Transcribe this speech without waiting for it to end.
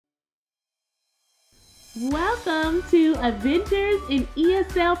Welcome to Adventures in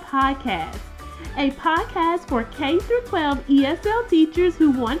ESL Podcast, a podcast for K through 12 ESL teachers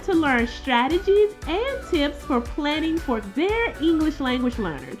who want to learn strategies and tips for planning for their English language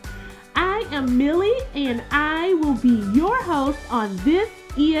learners. I am Millie and I will be your host on this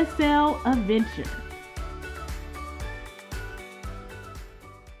ESL adventure.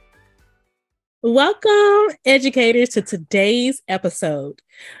 Welcome, educators, to today's episode.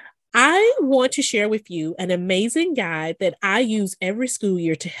 I want to share with you an amazing guide that I use every school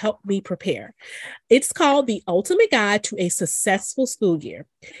year to help me prepare. It's called The Ultimate Guide to a Successful School Year.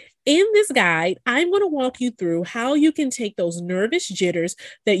 In this guide, I'm going to walk you through how you can take those nervous jitters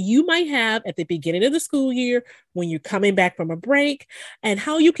that you might have at the beginning of the school year when you're coming back from a break, and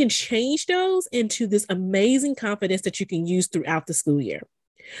how you can change those into this amazing confidence that you can use throughout the school year.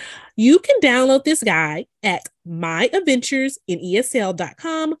 You can download this guide at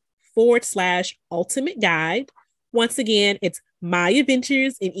myadventuresinesl.com/ultimate guide. Once again, it's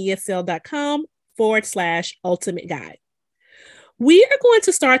myadventuresinesl.com/ultimate guide. We are going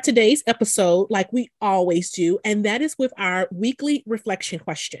to start today's episode like we always do, and that is with our weekly reflection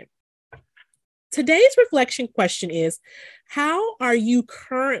question. Today's reflection question is, how are you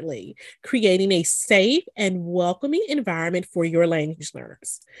currently creating a safe and welcoming environment for your language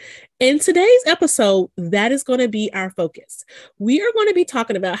learners? In today's episode, that is going to be our focus. We are going to be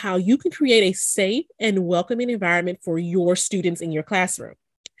talking about how you can create a safe and welcoming environment for your students in your classroom.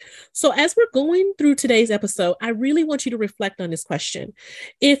 So as we're going through today's episode, I really want you to reflect on this question.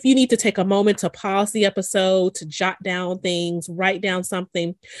 If you need to take a moment to pause the episode, to jot down things, write down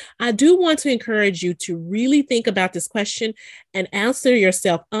something, I do want to encourage you to really think about this question and answer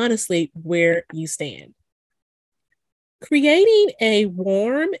yourself honestly where you stand. Creating a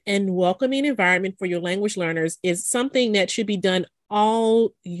warm and welcoming environment for your language learners is something that should be done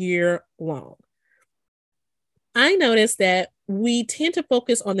all year long. I noticed that we tend to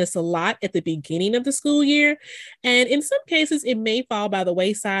focus on this a lot at the beginning of the school year, and in some cases, it may fall by the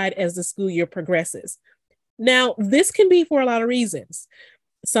wayside as the school year progresses. Now, this can be for a lot of reasons.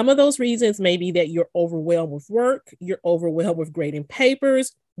 Some of those reasons may be that you're overwhelmed with work, you're overwhelmed with grading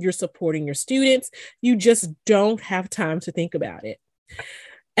papers, you're supporting your students, you just don't have time to think about it.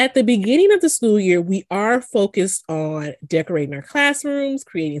 At the beginning of the school year, we are focused on decorating our classrooms,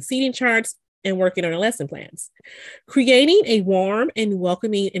 creating seating charts, and working on our lesson plans. Creating a warm and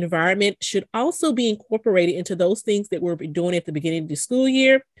welcoming environment should also be incorporated into those things that we're doing at the beginning of the school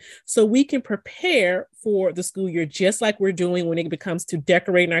year, so we can prepare for the school year just like we're doing when it comes to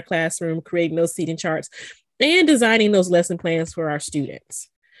decorating our classroom, creating those seating charts, and designing those lesson plans for our students.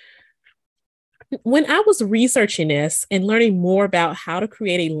 When I was researching this and learning more about how to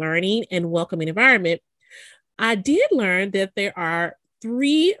create a learning and welcoming environment, I did learn that there are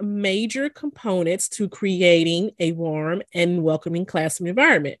 3 major components to creating a warm and welcoming classroom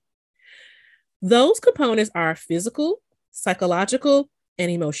environment. Those components are physical, psychological,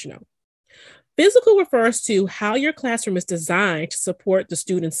 and emotional. Physical refers to how your classroom is designed to support the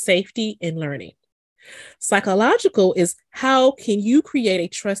student's safety and learning. Psychological is how can you create a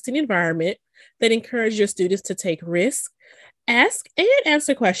trusting environment that encourages your students to take risks, ask and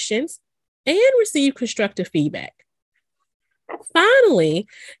answer questions, and receive constructive feedback. Finally,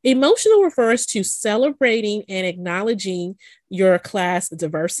 emotional refers to celebrating and acknowledging your class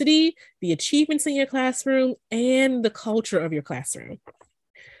diversity, the achievements in your classroom, and the culture of your classroom.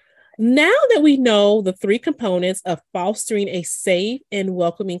 Now that we know the 3 components of fostering a safe and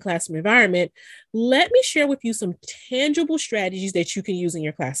welcoming classroom environment, let me share with you some tangible strategies that you can use in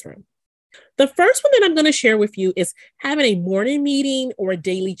your classroom. The first one that I'm going to share with you is having a morning meeting or a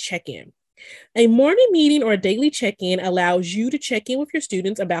daily check-in. A morning meeting or a daily check-in allows you to check in with your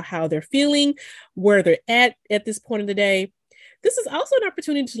students about how they're feeling, where they're at this point of the day. This is also an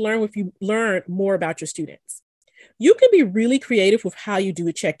opportunity to learn more about your students. You can be really creative with how you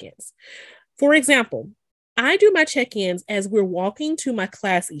do check-ins. For example, I do my check-ins as we're walking to my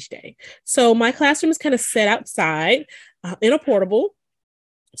class each day. So my classroom is kind of set outside in a portable.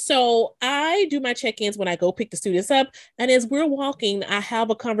 So I do my check-ins when I go pick the students up. And as we're walking, I have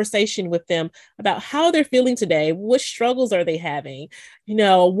a conversation with them about how they're feeling today. What struggles are they having?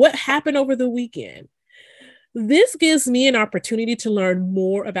 What happened over the weekend? This gives me an opportunity to learn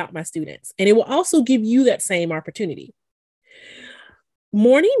more about my students, and it will also give you that same opportunity.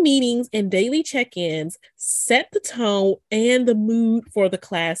 Morning meetings and daily check-ins set the tone and the mood for the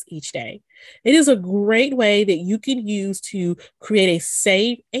class each day. It is a great way that you can use to create a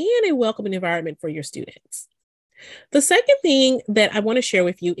safe and a welcoming environment for your students. The second thing that I want to share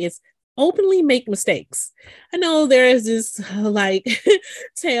with you is openly make mistakes. I know there is this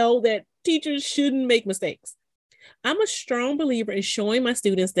tale that teachers shouldn't make mistakes. I'm a strong believer in showing my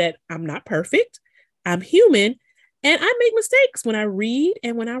students that I'm not perfect, I'm human, and I make mistakes when I read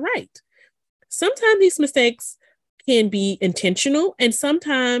and when I write. Sometimes these mistakes can be intentional and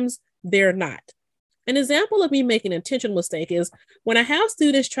sometimes they're not. An example of me making an intentional mistake is when I have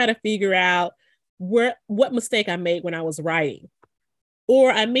students try to figure out what mistake I made when I was writing,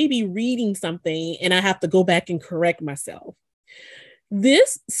 or I may be reading something and I have to go back and correct myself.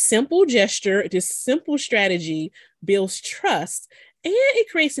 This simple gesture, this simple strategy builds trust, and it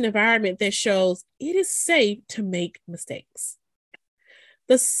creates an environment that shows it is safe to make mistakes.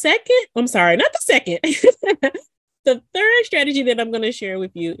 The third strategy that I'm going to share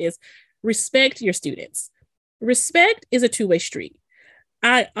with you is respect your students. Respect is a two-way street.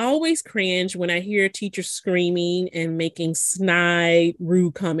 I always cringe when I hear teachers screaming and making snide,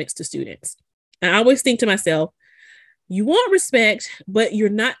 rude comments to students. I always think to myself, you want respect, but you're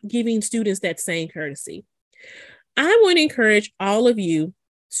not giving students that same courtesy. I want to encourage all of you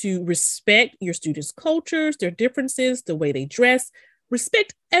to respect your students' cultures, their differences, the way they dress,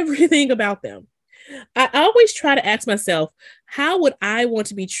 respect everything about them. I always try to ask myself, how would I want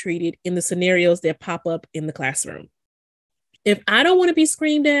to be treated in the scenarios that pop up in the classroom? If I don't want to be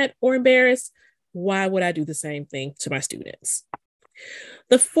screamed at or embarrassed, why would I do the same thing to my students?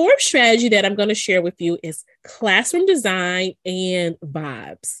 The fourth strategy that I'm going to share with you is classroom design and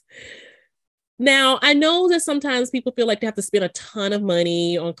vibes. Now, I know that sometimes people feel like they have to spend a ton of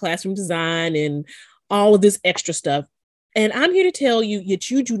money on classroom design and all of this extra stuff. And I'm here to tell you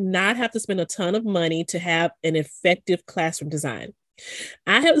that you do not have to spend a ton of money to have an effective classroom design.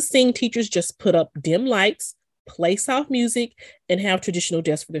 I have seen teachers just put up dim lights, play soft music, and have traditional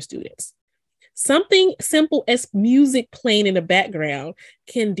desks for their students. Something simple as music playing in the background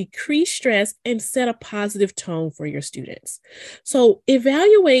can decrease stress and set a positive tone for your students. So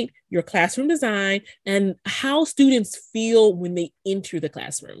evaluate your classroom design and how students feel when they enter the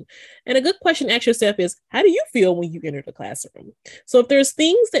classroom. And a good question to ask yourself is, how do you feel when you enter the classroom? So if there's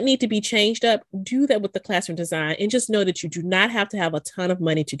things that need to be changed up, do that with the classroom design, and just know that you do not have to have a ton of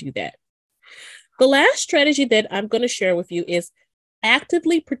money to do that. The last strategy that I'm going to share with you is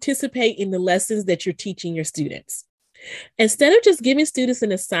actively participate in the lessons that you're teaching your students. Instead of just giving students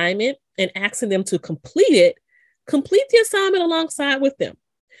an assignment and asking them to complete it, complete the assignment alongside with them.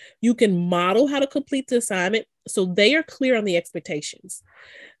 You can model how to complete the assignment so they are clear on the expectations.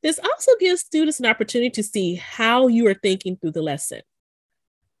 This also gives students an opportunity to see how you are thinking through the lesson.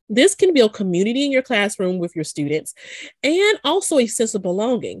 This can build community in your classroom with your students and also a sense of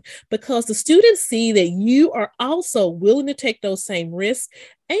belonging because the students see that you are also willing to take those same risks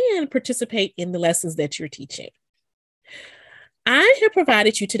and participate in the lessons that you're teaching. I have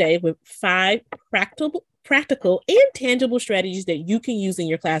provided you today with 5 practical and tangible strategies that you can use in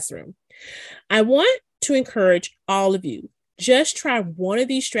your classroom. I want to encourage all of you, just try one of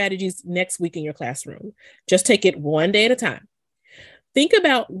these strategies next week in your classroom. Just take it one day at a time. Think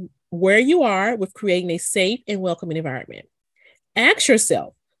about where you are with creating a safe and welcoming environment. Ask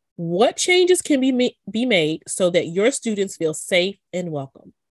yourself, what changes can be made so that your students feel safe and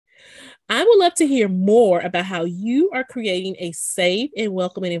welcome? I would love to hear more about how you are creating a safe and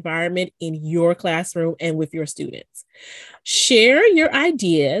welcoming environment in your classroom and with your students. Share your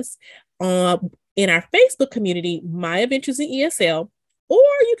ideas in our Facebook community, My Adventures in ESL, or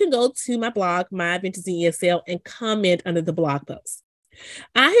you can go to my blog, My Adventures in ESL, and comment under the blog post.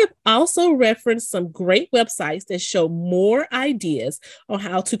 I have also referenced some great websites that show more ideas on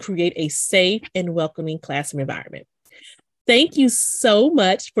how to create a safe and welcoming classroom environment. Thank you so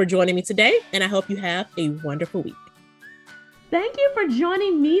much for joining me today, and I hope you have a wonderful week. Thank you for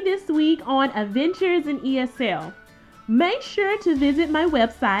joining me this week on Adventures in ESL. Make sure to visit my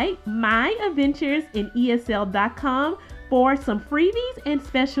website, myadventuresinesl.com, for some freebies and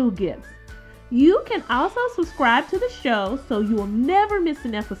special gifts. You can also subscribe to the show so you will never miss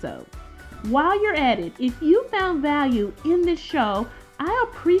an episode. While you're at it, if you found value in this show, I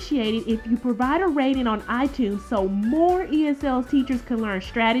appreciate it if you provide a rating on iTunes so more ESL teachers can learn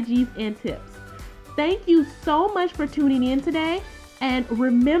strategies and tips. Thank you so much for tuning in today, and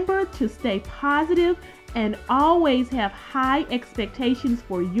remember to stay positive and always have high expectations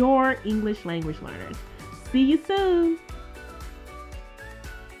for your English language learners. See you soon.